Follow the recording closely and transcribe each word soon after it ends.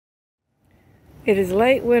It is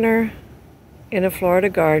late winter in a Florida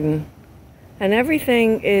garden, and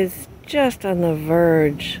everything is just on the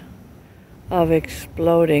verge of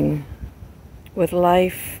exploding with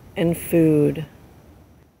life and food.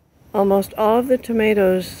 Almost all of the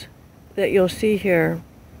tomatoes that you'll see here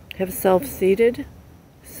have self-seeded,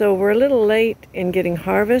 so we're a little late in getting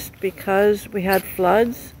harvest because we had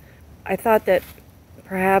floods. I thought that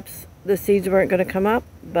perhaps the seeds weren't going to come up,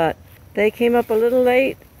 but they came up a little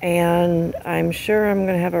late, and I'm sure I'm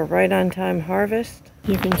going to have a right-on-time harvest.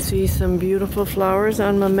 You can see some beautiful flowers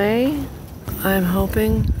on Mamey. I'm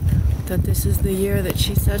hoping that this is the year that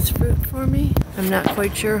she sets fruit for me. I'm not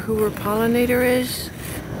quite sure who her pollinator is.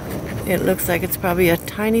 It looks like it's probably a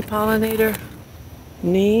tiny pollinator.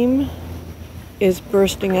 Neem is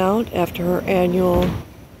bursting out after her annual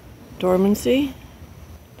dormancy.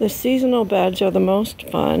 The seasonal beds are the most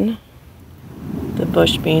fun. The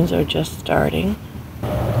bush beans are just starting.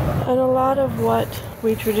 And a lot of what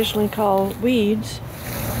we traditionally call weeds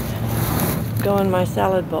go in my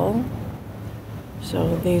salad bowl.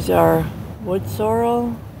 So these are wood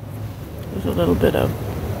sorrel. There's a little bit of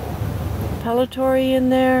pellitory in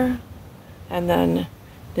there. And then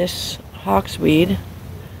this hawksweed.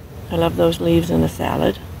 I love those leaves in a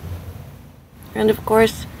salad. And of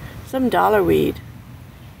course, some dollarweed.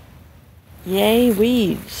 Yay,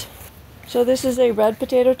 weeds. So this is a red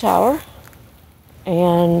potato tower.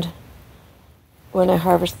 And when I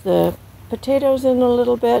harvest the potatoes in a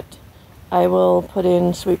little bit, I will put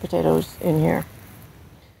in sweet potatoes in here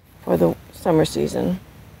for the summer season.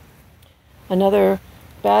 Another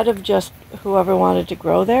bed of just whoever wanted to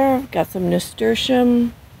grow there. Got some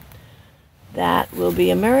nasturtium. That will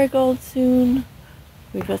be a marigold soon.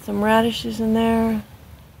 We've got some radishes in there.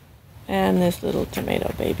 And this little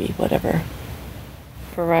tomato baby, whatever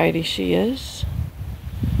variety she is.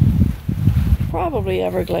 Probably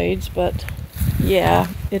Everglades, but yeah,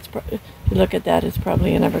 if you look at that, it's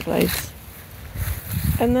probably an Everglades.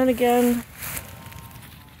 And then again,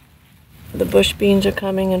 the bush beans are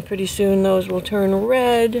coming, and pretty soon those will turn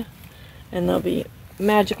red, and they'll be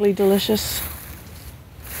magically delicious.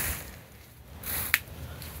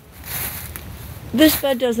 This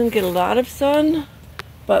bed doesn't get a lot of sun,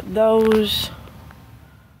 but those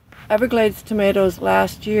Everglades tomatoes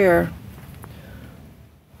last year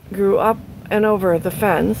grew up and over the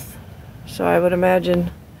fence, so I would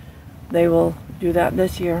imagine they will do that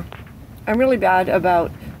this year. I'm really bad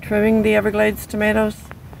about trimming the Everglades tomatoes.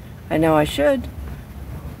 I know I should,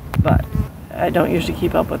 but I don't usually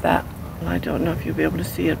keep up with that. I don't know if you'll be able to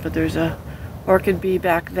see it, but there's a orchid bee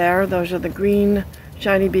back there. Those are the green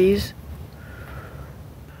shiny bees.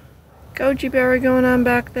 Goji berry going on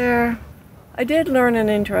back there. I did learn an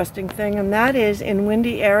interesting thing, and that is in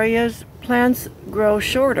windy areas, plants grow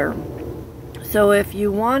shorter. So if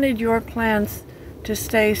you wanted your plants to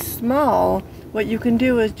stay small, what you can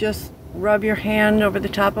do is just rub your hand over the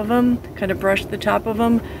top of them, kind of brush the top of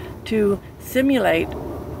them to simulate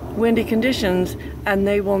windy conditions, and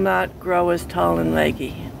they will not grow as tall and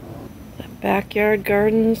leggy. The backyard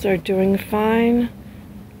gardens are doing fine.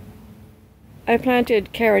 I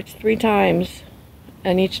planted carrots 3 times,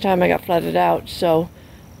 and each time I got flooded out, so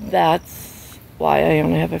that's why I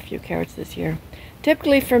only have a few carrots this year.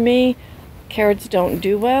 Typically for me, carrots don't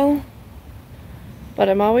do well, but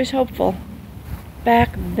I'm always hopeful.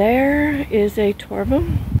 Back there is a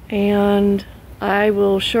torvum, and I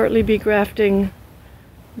will shortly be grafting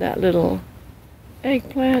that little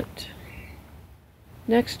eggplant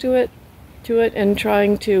next to it, and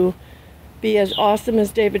trying to be as awesome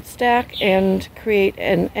as David Stack and create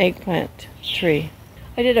an eggplant tree.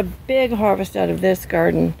 I did a big harvest out of this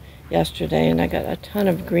garden yesterday, and I got a ton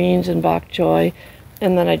of greens and bok choy,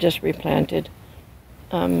 and then I just replanted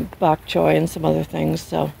bok choy and some other things,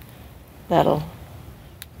 so that'll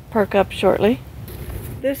perk up shortly.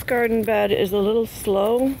 This garden bed is a little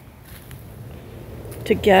slow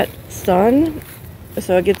to get sun,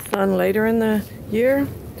 so it gets sun later in the year,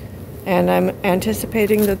 and I'm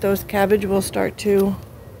anticipating that those cabbage will start to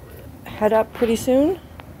head up pretty soon.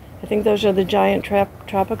 I think those are the giant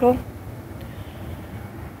tropical.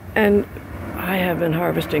 And I have been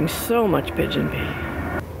harvesting so much pigeon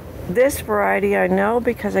pea. This variety I know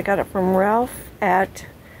because I got it from Ralph at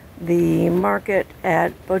the market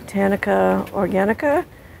at Botanica Organica,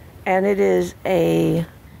 and it is a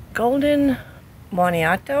golden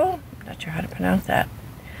moniato. I'm not sure how to pronounce that,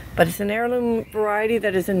 but it's an heirloom variety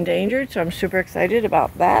that is endangered, so I'm super excited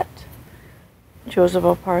about that. Joseph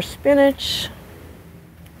Opar spinach,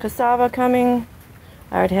 cassava coming.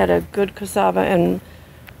 I already had a good cassava and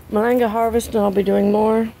malanga harvest, and I'll be doing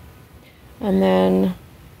more. And then,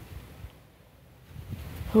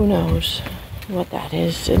 who knows? what that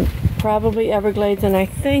is, and probably Everglades, and I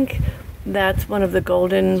think that's one of the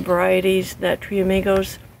golden varieties that Three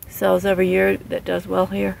Amigos sells every year that does well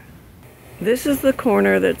here. This is the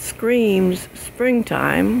corner that screams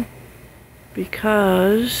springtime,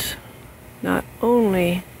 because not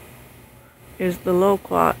only is the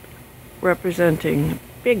loquat representing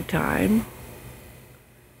big time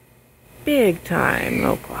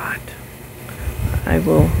loquat. I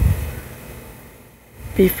will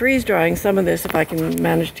be freeze drying some of this if I can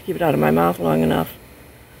manage to keep it out of my mouth long enough.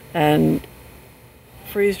 And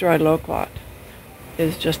freeze dried loquat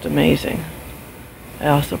is just amazing. I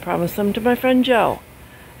also promised some to my friend Joe.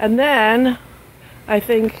 And then I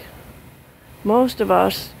think most of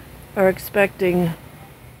us are expecting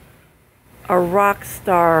a rock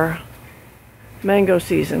star mango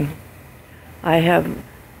season. I have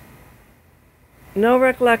no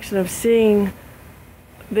recollection of seeing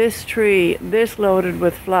this tree this loaded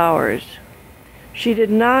with flowers. She did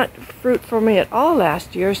not fruit for me at all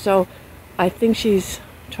last year, so I think she's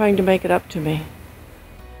trying to make it up to me.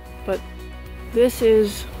 But this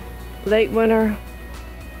is late winter,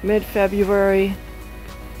 mid-February,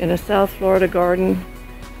 in a South Florida garden,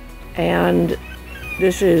 and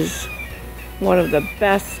this is one of the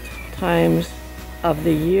best times of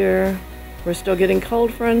the year. We're still getting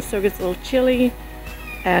cold, friends, so it gets a little chilly,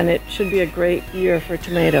 and it should be a great year for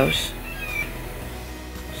tomatoes.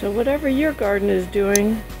 So whatever your garden is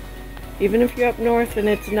doing, even if you're up north and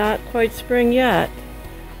it's not quite spring yet,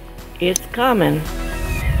 it's coming.